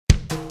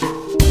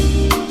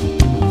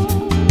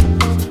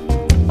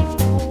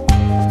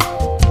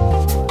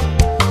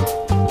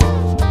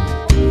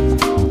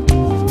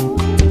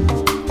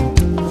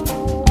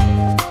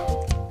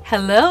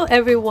Hello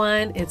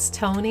everyone, it's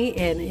Toni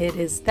and it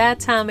is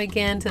that time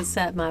again to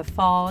set my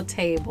fall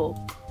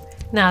table.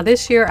 Now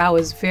this year I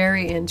was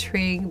very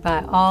intrigued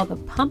by all the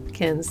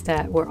pumpkins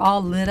that were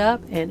all lit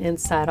up and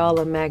inside all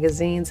the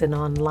magazines and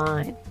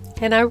online.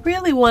 And I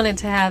really wanted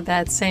to have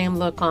that same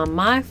look on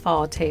my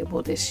fall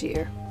table this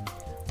year.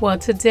 Well,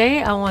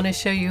 today I want to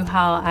show you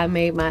how I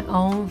made my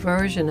own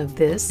version of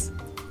this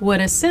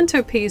with a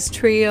centerpiece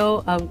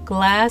trio of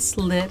glass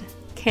lit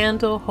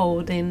candle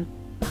holding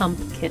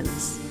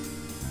pumpkins.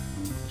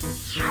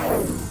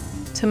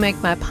 To make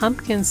my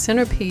pumpkin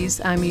centerpiece,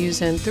 I'm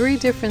using 3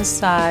 different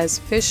size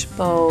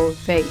fishbowl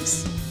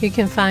vase. You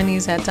can find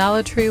these at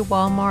Dollar Tree,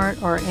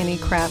 Walmart, or any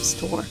craft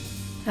store.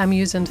 I'm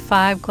using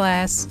 5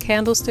 glass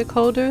candlestick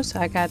holders.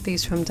 I got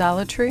these from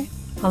Dollar Tree,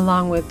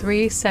 along with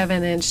 3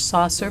 7-inch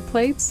saucer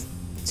plates,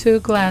 2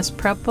 glass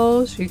prep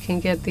bowls. You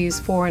can get these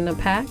 4 in a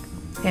pack,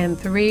 and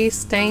 3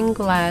 stained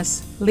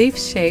glass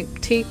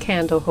leaf-shaped tea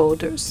candle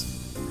holders.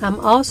 I'm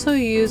also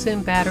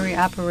using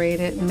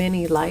battery-operated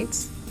mini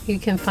lights. You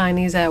can find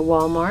these at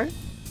Walmart.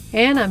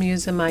 And I'm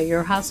using my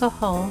Your House at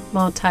Home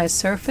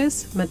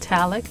multi-surface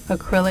metallic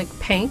acrylic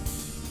paint,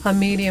 a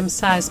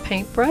medium-sized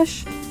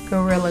paintbrush,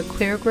 Gorilla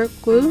Clear Grip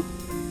glue,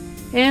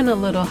 and a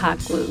little hot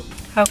glue.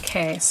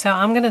 Okay, so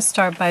I'm going to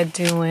start by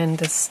doing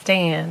the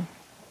stand.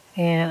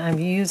 And I'm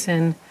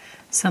using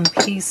some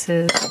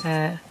pieces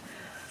that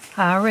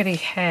I already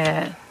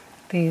had,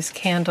 these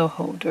candle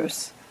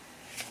holders.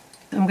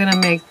 I'm going to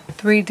make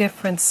 3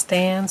 different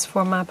stands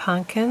for my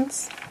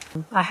pumpkins.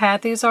 I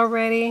had these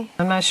already.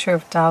 I'm not sure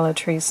if Dollar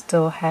Tree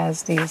still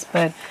has these,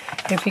 but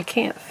if you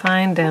can't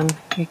find them,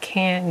 you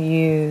can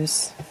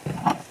use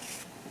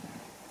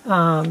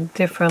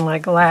different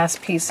like glass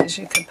pieces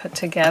you could put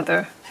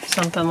together,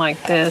 something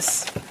like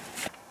this.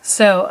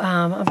 So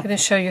I'm going to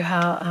show you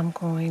how I'm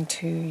going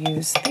to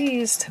use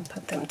these to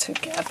put them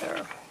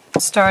together.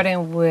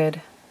 Starting with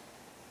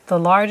the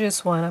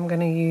largest one, I'm going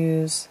to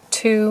use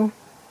 2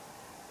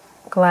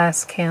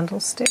 glass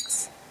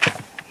candlesticks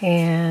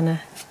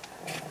and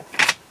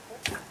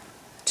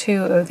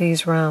 2 of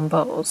these round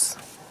bowls.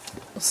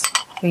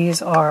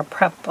 These are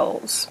prep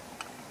bowls.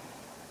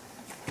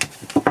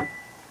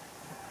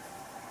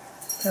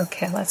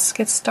 Okay, let's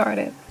get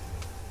started.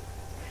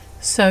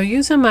 So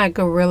using my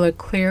Gorilla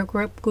Clear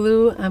Grip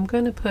glue, I'm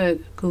going to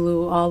put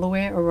glue all the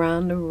way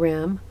around the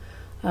rim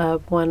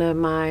of one of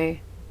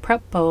my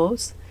prep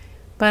bowls,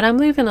 but I'm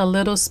leaving a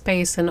little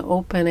space and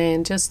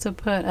opening just to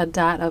put a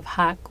dot of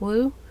hot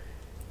glue.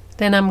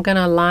 Then I'm going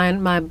to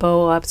line my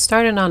bowl up,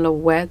 starting on the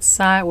wet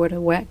side where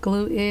the wet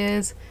glue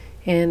is,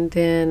 and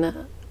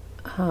then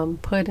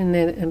putting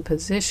it in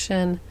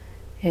position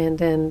and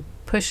then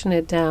pushing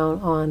it down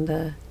on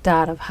the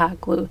dot of hot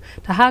glue.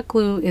 The hot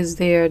glue is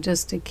there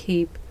just to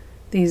keep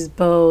these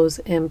bows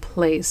in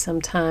place.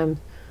 Sometimes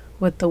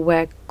with the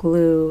wet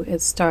glue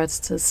it starts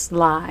to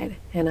slide,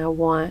 and I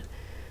want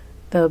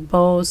the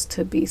bows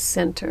to be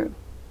centered.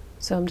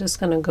 So I'm just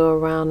going to go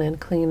around and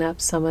clean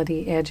up some of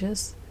the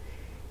edges.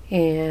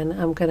 And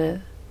I'm going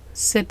to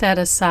sit that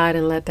aside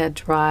and let that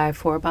dry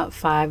for about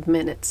 5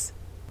 minutes.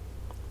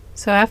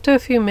 So after a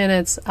few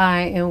minutes, I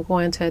am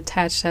going to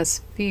attach that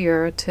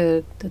sphere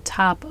to the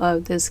top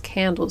of this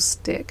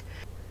candlestick.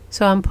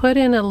 So I'm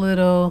putting a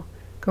little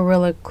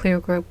Gorilla Clear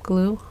Grip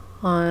glue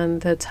on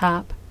the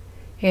top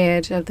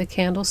edge of the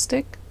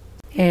candlestick.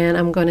 And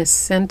I'm going to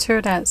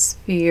center that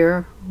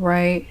sphere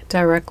right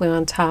directly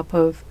on top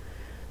of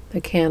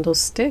the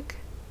candlestick.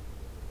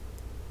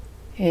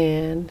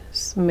 And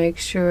just make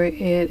sure it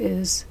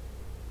is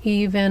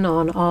even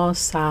on all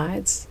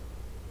sides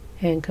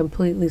and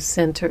completely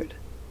centered.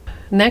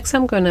 Next,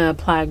 I'm going to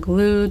apply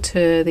glue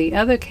to the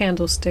other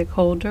candlestick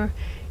holder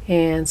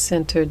and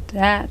center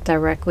that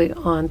directly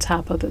on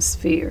top of the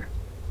sphere.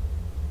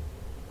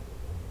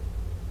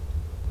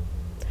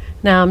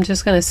 Now I'm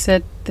just going to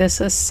set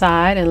this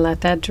aside and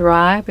let that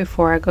dry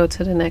before I go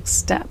to the next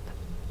step.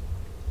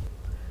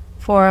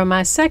 For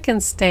my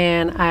second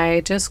stand,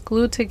 I just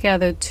glued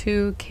together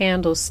 2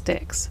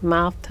 candlesticks,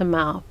 mouth to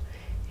mouth,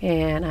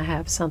 and I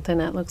have something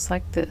that looks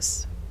like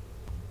this.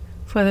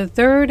 For the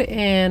third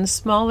and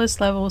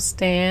smallest level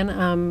stand,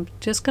 I'm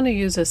just going to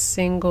use a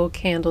single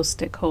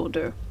candlestick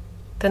holder.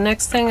 The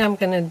next thing I'm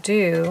going to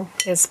do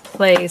is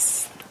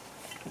place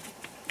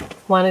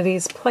one of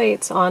these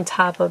plates on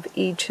top of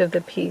each of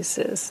the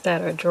pieces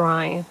that are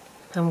drying.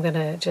 I'm going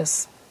to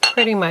just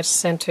pretty much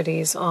center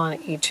these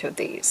on each of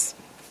these.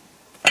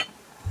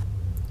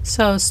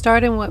 So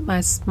starting with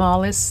my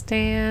smallest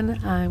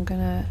stand, I'm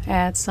going to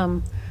add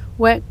some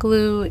wet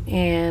glue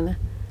and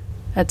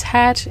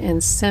attach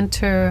and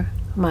center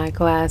my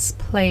glass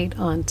plate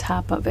on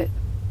top of it.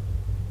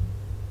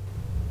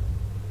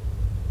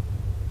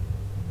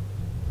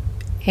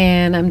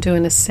 And I'm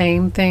doing the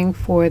same thing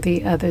for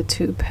the other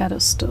 2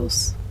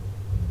 pedestals.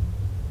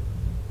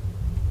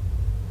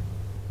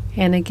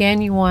 And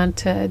again, you want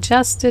to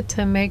adjust it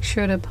to make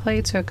sure the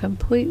plates are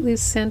completely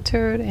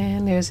centered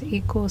and there's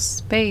equal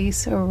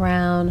space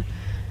around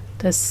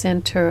the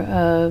center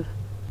of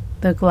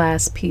the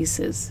glass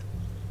pieces.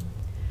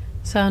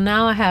 So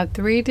now I have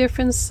 3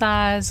 different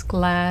size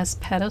glass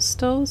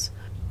pedestals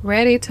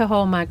ready to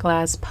hold my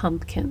glass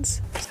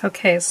pumpkins.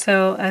 Okay,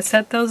 so I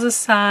set those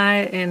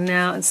aside and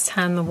now it's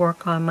time to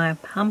work on my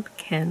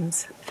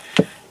pumpkins.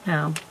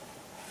 Now,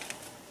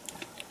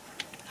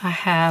 I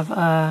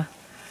have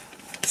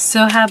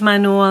still have my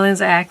New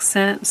Orleans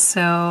accent,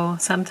 so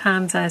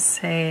sometimes I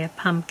say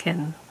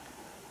pumpkin.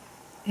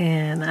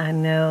 And I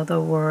know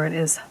the word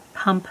is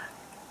pumpkins,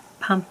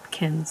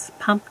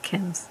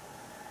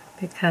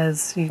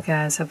 because you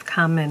guys have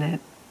commented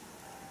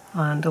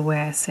on the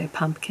way I say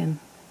pumpkin.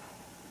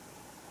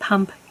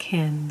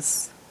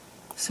 Pumpkins.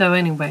 So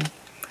anyway,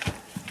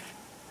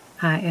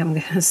 I am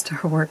going to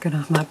start working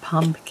on my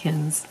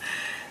pumpkins.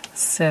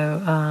 So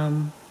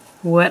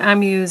what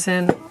I'm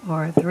using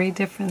are 3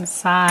 different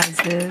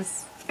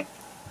sizes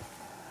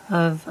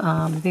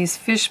of these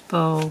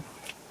fishbowl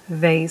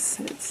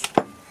vases.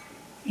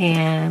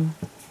 And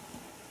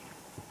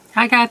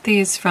I got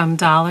these from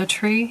Dollar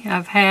Tree.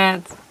 I've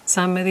had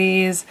some of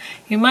these.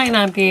 You might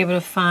not be able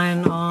to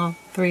find all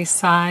 3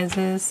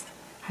 sizes.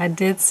 I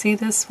did see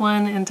this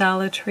one in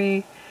Dollar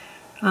Tree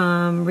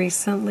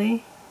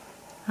recently.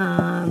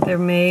 There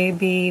may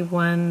be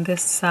one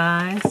this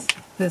size,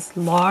 this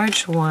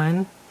large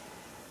one.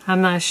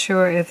 I'm not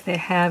sure if they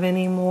have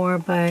any more,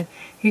 but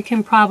you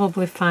can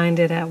probably find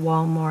it at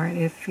Walmart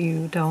if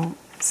you don't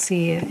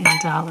see it in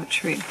Dollar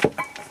Tree.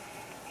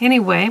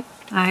 Anyway,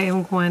 I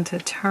am going to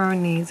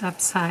turn these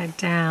upside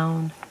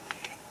down,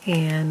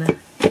 and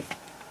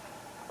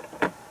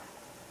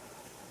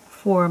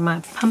for my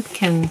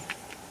pumpkin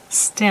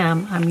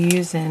stem, I'm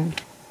using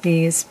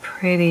these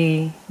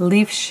pretty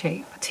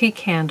leaf-shaped tea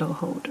candle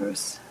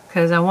holders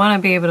because I want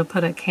to be able to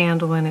put a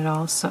candle in it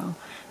also.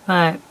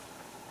 But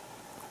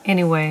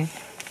anyway,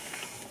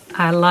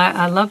 I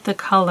love the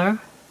color,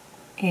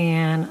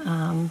 and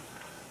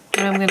what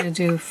I'm going to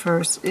do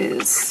first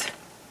is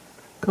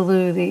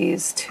glue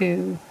these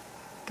to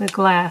the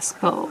glass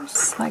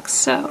bowls like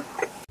so.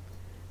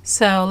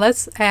 So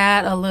let's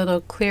add a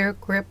little clear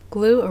grip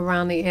glue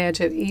around the edge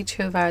of each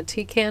of our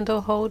tea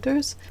candle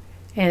holders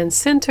and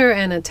center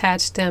and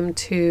attach them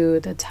to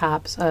the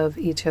tops of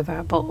each of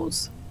our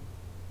bowls.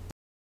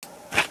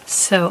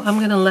 So I'm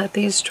going to let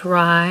these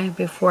dry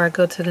before I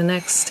go to the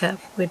next step,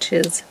 which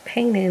is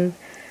painting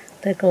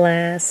the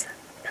glass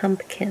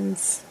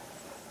pumpkins.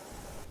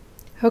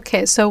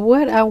 Okay, so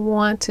what I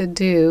want to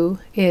do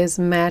is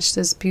match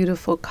this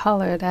beautiful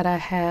color that I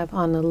have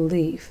on the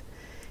leaf.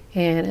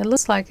 And it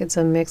looks like it's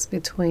a mix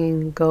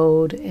between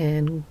gold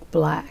and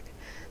black.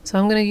 So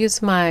I'm going to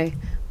use my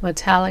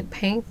metallic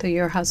paint, the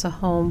Your House at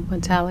Home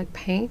metallic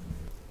paint.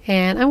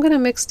 And I'm going to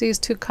mix these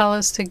 2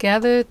 colors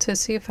together to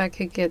see if I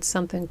could get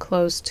something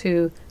close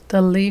to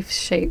the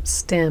leaf-shaped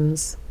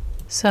stems.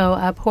 So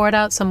I poured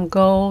out some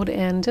gold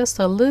and just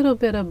a little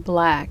bit of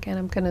black, and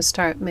I'm going to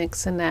start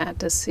mixing that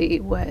to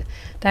see what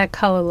that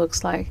color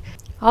looks like.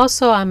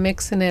 Also, I'm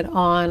mixing it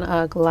on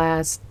a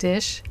glass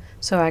dish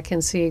so I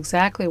can see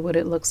exactly what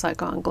it looks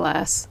like on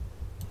glass.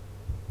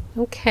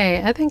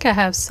 Okay, I think I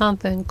have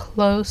something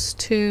close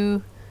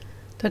to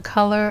the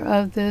color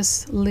of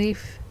this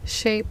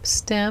leaf-shaped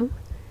stem,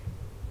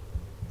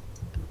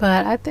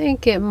 but I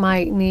think it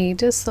might need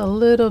just a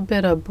little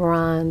bit of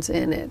bronze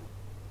in it.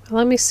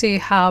 Let me see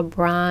how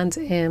bronze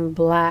and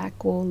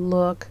black will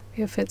look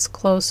if it's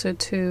closer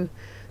to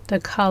the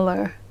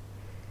color.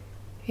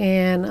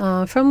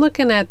 And from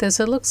looking at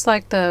this, it looks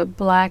like the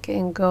black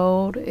and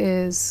gold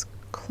is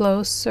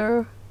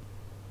closer,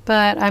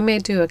 but I may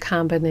do a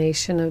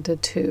combination of the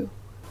 2.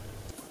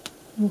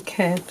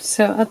 Okay,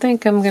 so I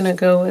think I'm going to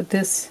go with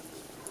this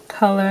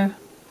color,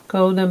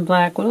 gold and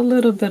black, with a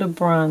little bit of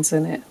bronze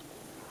in it.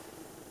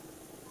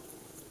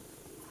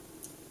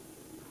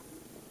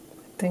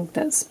 I think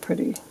that's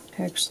pretty.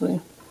 Actually,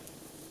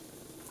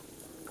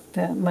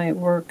 that might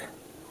work.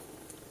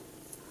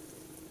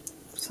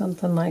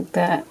 Something like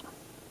that.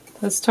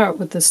 Let's start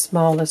with the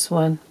smallest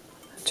one.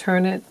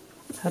 Turn it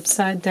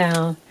upside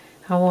down.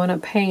 I want to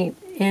paint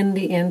in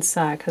the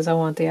inside because I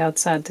want the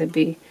outside to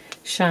be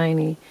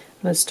shiny.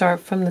 I'm going to start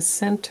from the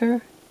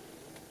center,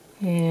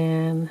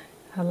 and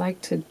I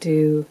like to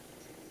do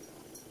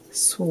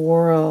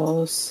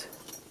swirls,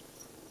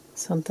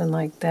 something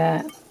like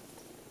that.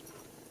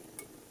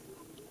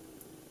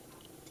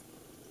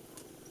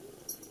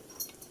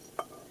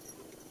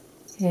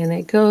 And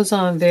it goes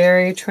on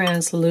very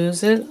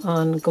translucent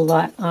on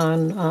glass,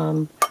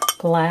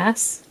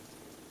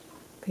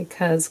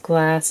 because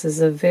glass is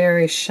a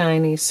very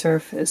shiny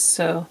surface.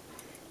 So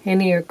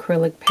any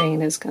acrylic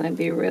paint is going to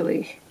be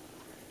really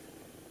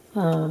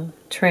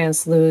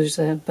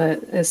translucent,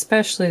 but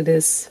especially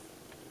this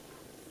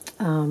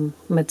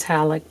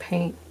metallic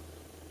paint.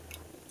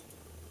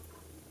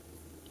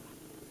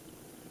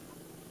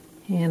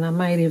 And I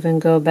might even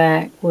go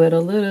back with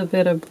a little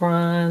bit of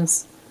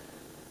bronze.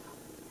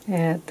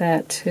 Add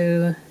that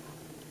to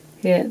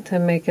it to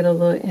make it a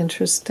little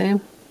interesting.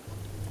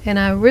 And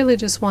I really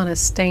just want a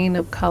stain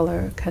of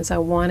color because I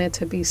want it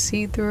to be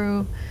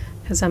see-through,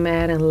 because I'm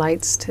adding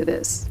lights to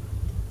this.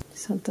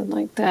 Something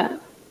like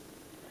that.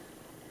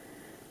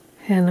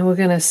 And we're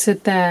going to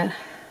sit that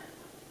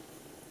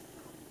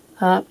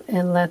up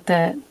and let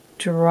that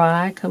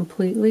dry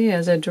completely.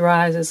 As it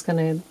dries, it's going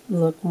to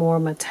look more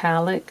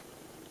metallic.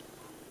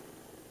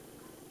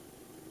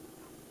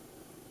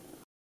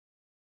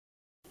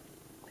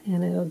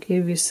 And it'll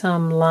give you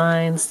some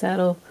lines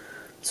that'll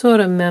sort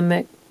of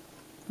mimic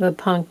the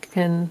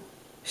pumpkin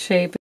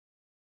shape.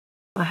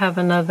 I have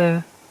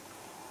another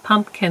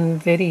pumpkin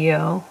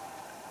video.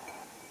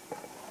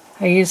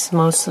 I used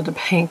most of the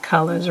paint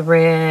colors,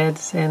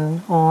 reds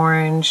and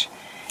orange,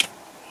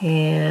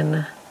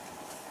 and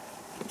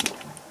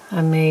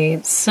I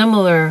made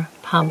similar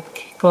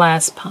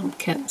glass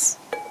pumpkins.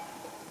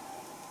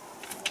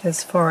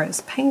 As far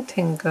as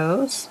painting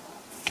goes,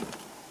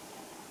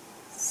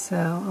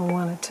 so I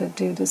wanted to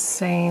do the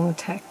same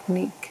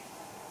technique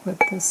with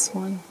this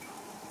one,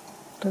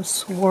 the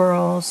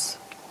swirls.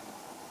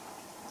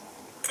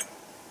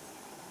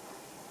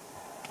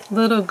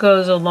 Little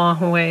goes a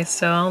long way,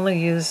 so I only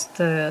used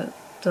the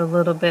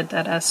little bit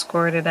that I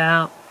squirted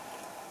out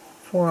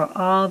for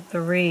all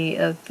three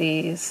of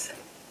these.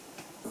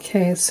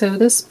 Okay, so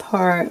this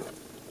part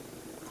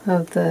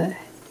of the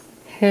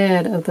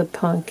head of the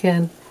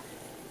pumpkin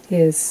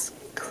is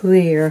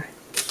clear,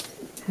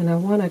 and I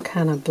want to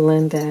kind of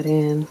blend that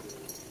in.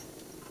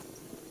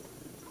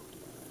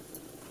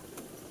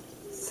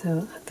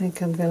 So I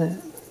think I'm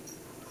going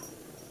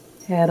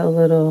to add a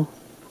little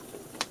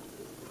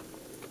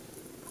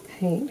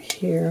paint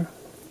here.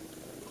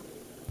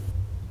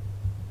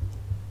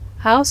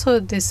 I also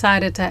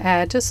decided to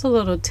add just a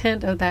little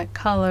tint of that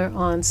color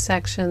on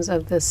sections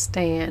of the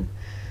stand.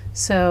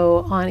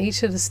 So on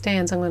each of the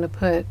stands I'm going to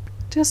put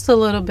just a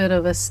little bit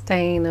of a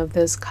stain of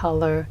this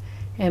color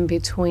in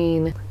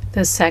between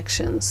the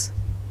sections.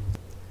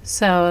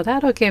 So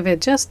that'll give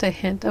it just a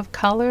hint of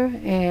color,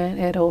 and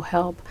it'll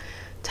help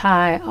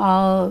tie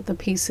all the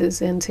pieces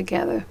in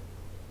together.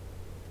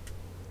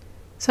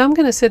 So I'm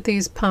going to sit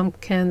these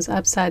pumpkins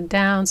upside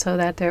down so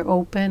that they're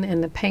open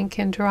and the paint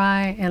can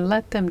dry, and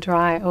let them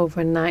dry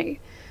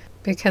overnight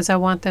because I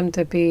want them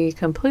to be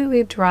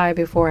completely dry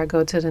before I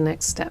go to the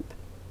next step.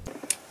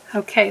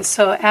 Okay,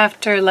 so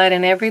after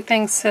letting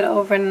everything sit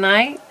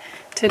overnight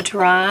to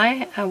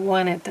dry, I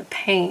wanted the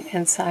paint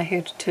inside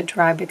here to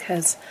dry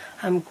because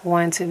I'm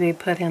going to be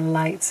putting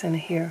lights in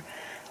here.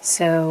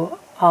 So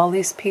all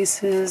these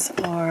pieces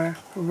are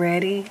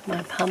ready.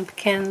 My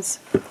pumpkins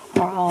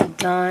are all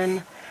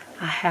done.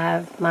 I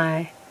have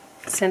my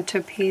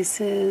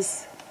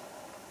centerpieces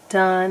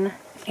done,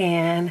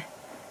 and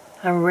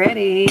I'm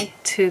ready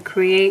to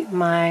create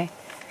my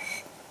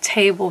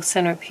table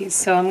centerpiece.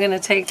 So I'm going to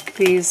take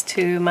these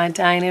to my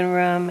dining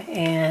room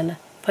and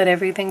put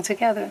everything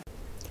together.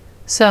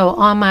 So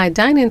on my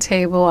dining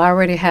table, I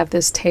already have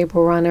this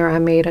table runner I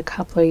made a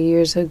couple of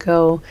years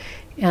ago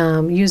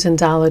using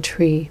Dollar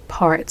Tree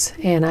parts,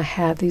 and I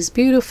have these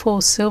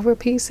beautiful silver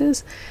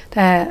pieces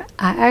that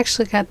I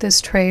actually got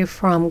this tray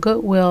from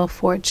Goodwill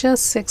for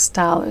just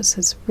 $6.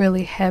 It's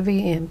really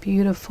heavy and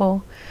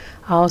beautiful.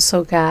 I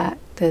also got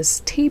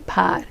this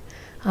teapot,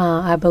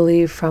 I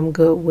believe from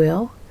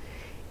Goodwill,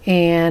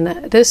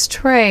 and this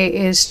tray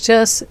is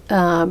just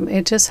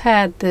it just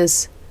had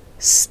this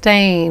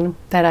stain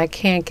that I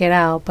can't get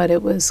out, but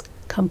it was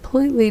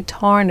completely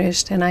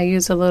tarnished, and I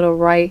used a little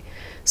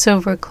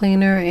silver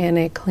cleaner and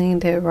it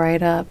cleaned it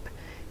right up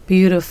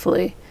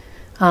beautifully.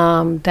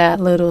 That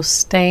little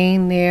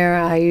stain there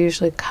I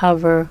usually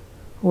cover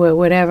with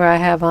whatever I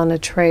have on the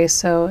tray,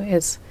 so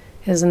it's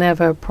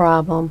never a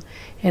problem.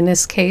 In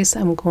this case,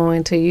 I'm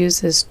going to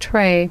use this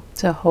tray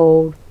to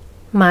hold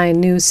my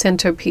new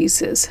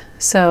centerpieces.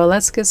 So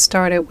let's get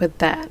started with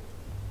that.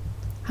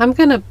 I'm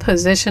going to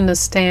position the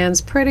stands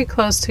pretty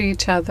close to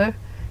each other,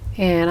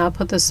 and I'll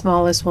put the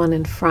smallest one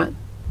in front.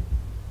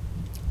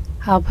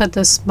 I'll put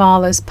the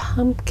smallest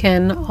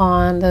pumpkin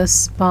on the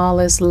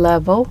smallest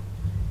level.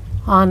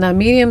 On the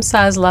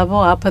medium-sized level,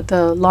 I'll put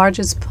the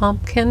largest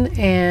pumpkin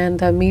and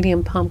the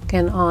medium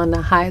pumpkin on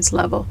the highest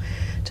level,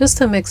 just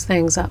to mix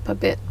things up a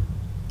bit.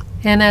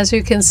 And as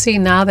you can see,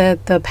 now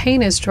that the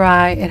paint is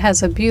dry, it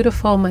has a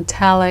beautiful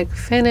metallic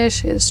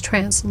finish. It's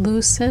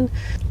translucent,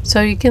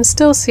 so you can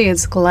still see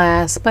it's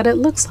glass, but it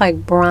looks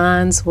like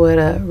bronze with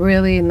a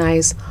really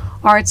nice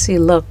artsy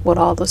look with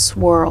all the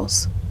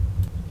swirls.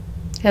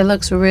 It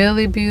looks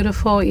really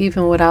beautiful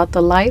even without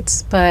the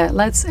lights, but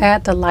let's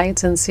add the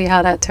lights and see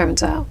how that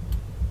turns out.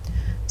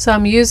 So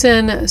I'm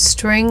using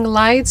string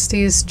lights,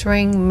 these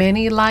string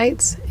mini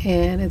lights,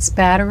 and it's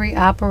battery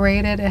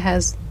operated. It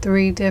has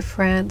 3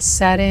 different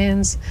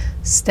settings: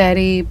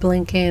 steady,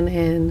 blinking,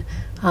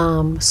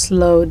 and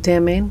slow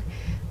dimming.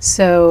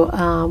 So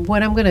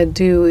what I'm going to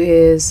do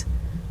is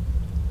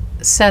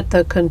set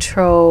the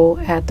control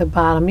at the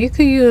bottom. You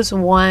could use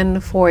one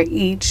for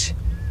each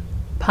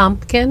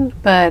pumpkin,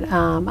 but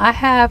I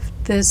have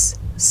this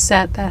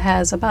set that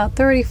has about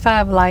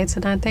 35 lights,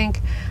 and I think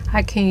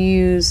I can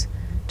use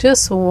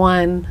just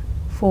one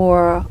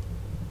for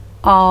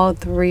all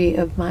 3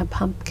 of my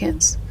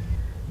pumpkins.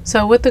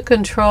 So with the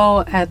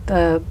control at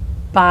the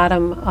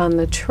bottom on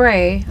the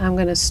tray, I'm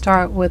going to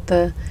start with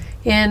the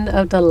end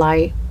of the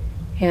light,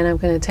 And I'm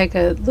going to take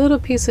a little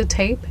piece of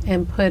tape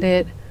and put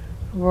it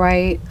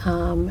right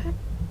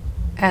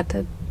at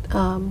the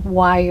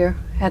wire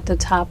at the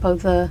top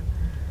of the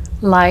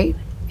light,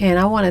 and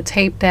I want to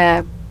tape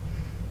that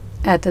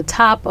at the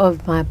top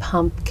of my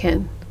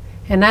pumpkin.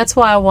 And that's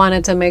why I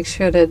wanted to make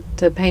sure that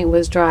the paint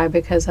was dry,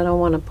 because I don't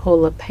want to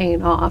pull the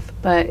paint off,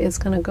 but it's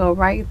going to go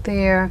right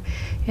there.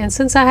 And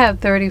since I have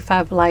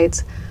 35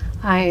 lights,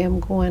 I am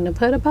going to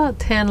put about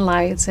 10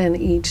 lights in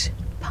each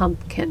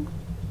pumpkin.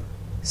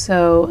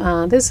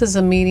 So this is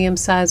a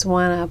medium-sized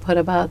one. I put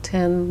about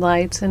 10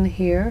 lights in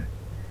here.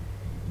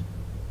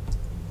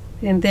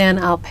 And then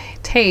I'll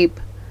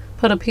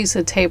put a piece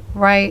of tape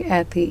right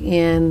at the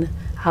end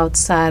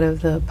outside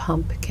of the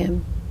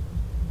pumpkin.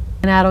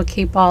 And that'll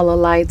keep all the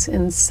lights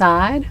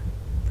inside.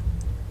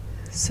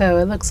 So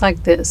it looks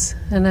like this.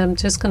 And I'm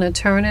just going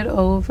to turn it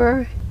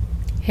over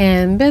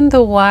and bend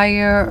the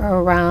wire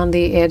around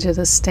the edge of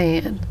the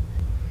stand.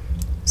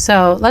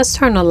 So let's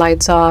turn the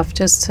lights off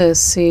just to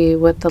see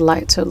what the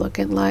lights are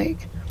looking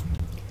like.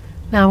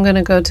 Now I'm going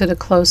to go to the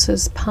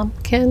closest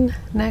pumpkin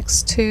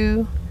next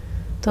to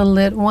the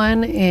lit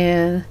one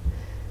and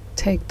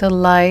take the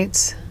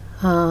lights,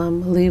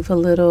 leave a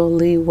little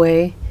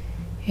leeway,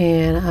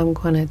 and I'm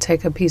going to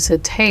take a piece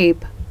of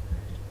tape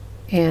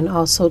and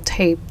also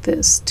tape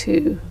this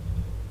to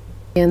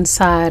the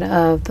inside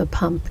of the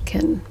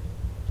pumpkin.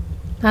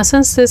 Now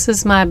since this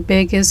is my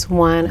biggest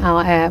one,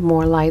 I'll add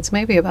more lights,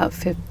 maybe about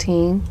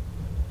 15,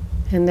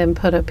 and then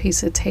put a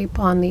piece of tape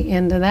on the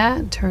end of that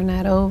and turn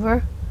that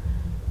over.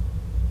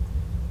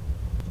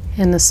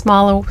 In the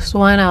smallest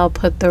one, I'll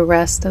put the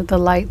rest of the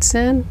lights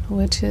in,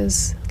 which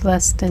is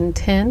less than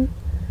 10.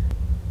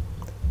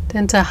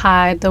 Then to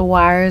hide the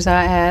wires,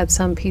 I add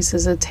some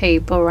pieces of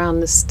tape around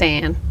the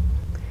stand.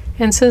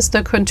 And since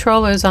the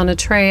controller is on a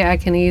tray, I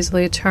can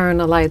easily turn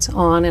the lights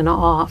on and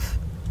off.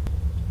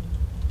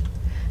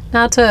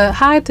 Now to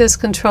hide this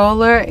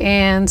controller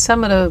and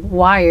some of the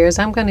wires,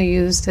 I'm going to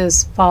use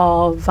this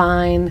fall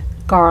vine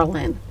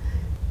garland.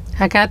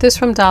 I got this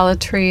from Dollar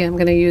Tree. I'm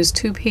going to use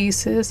 2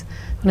 pieces.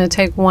 I'm going to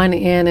take one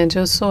end and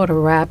just sort of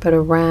wrap it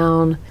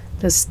around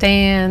the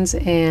stands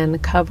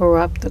and cover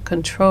up the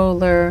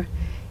controller.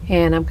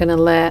 And I'm going to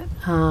let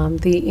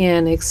the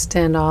end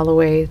extend all the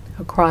way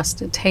across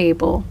the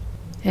table,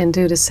 and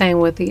do the same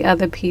with the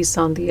other piece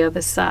on the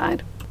other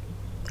side.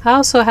 I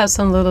also have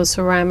some little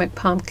ceramic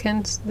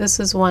pumpkins. This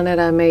is one that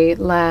I made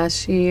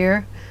last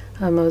year,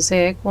 a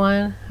mosaic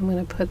one. I'm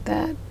going to put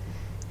that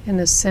in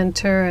the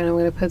center, and I'm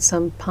going to put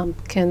some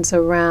pumpkins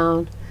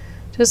around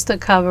just to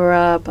cover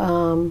up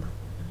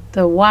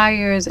the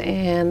wires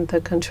and the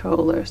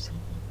controllers.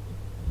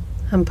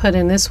 I'm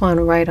putting this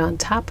one right on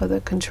top of the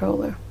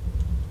controller.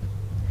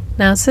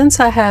 Now since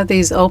I have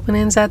these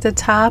openings at the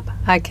top,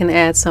 I can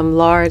add some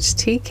large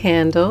tea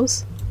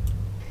candles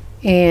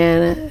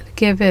and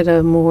give it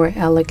a more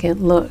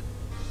elegant look.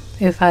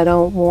 If I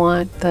don't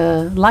want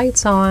the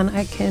lights on,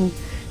 I can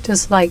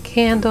just light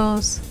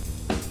candles,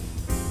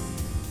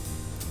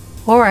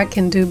 or I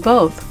can do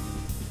both.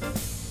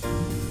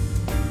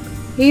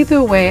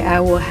 Either way, I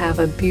will have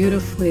a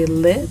beautifully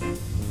lit,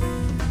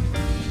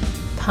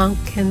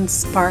 pumpkin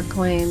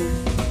sparkling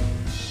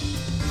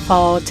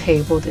fall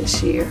table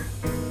this year.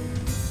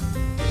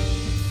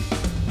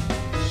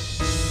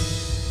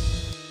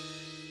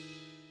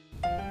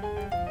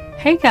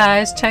 Hey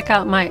guys, check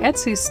out my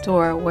Etsy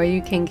store where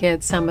you can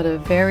get some of the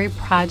very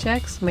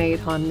projects made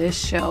on this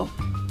show.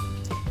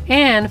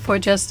 And for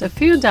just a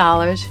few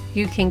dollars,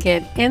 you can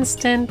get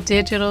instant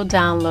digital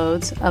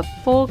downloads of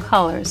full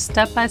color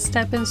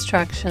step-by-step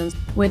instructions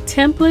with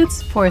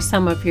templates for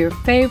some of your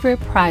favorite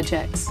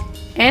projects.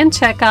 And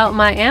check out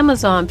my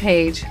Amazon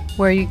page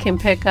where you can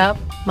pick up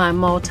my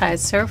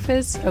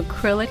multi-surface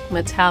acrylic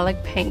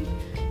metallic paint,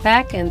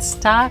 back in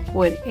stock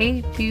with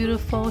 8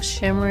 beautiful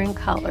shimmering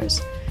colors.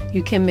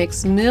 You can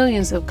mix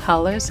millions of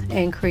colors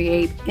and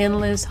create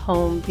endless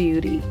home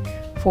beauty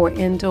for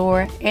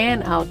indoor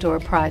and outdoor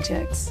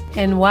projects.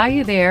 And while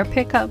you're there,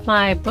 pick up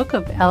my Book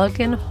of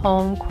Elegant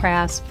Home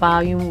Crafts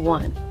Volume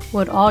 1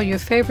 with all your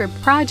favorite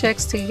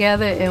projects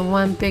together in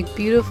one big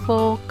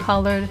beautiful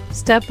colored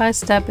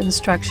step-by-step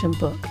instruction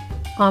book.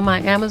 On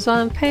my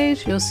Amazon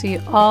page, you'll see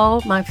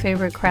all my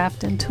favorite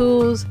crafting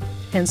tools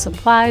and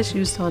supplies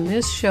used on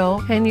this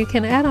show, and you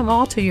can add them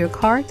all to your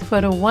cart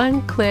for the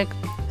one-click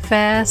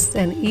fast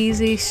and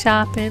easy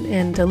shopping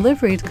and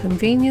delivery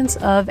convenience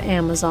of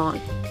Amazon.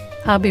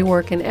 I'll be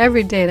working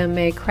every day to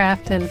make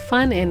crafting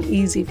fun and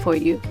easy for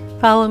you.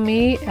 Follow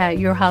me at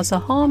Your House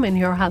of Home and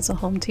Your House of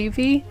Home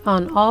TV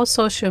on all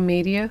social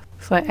media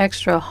for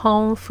extra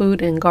home,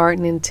 food, and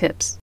gardening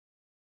tips.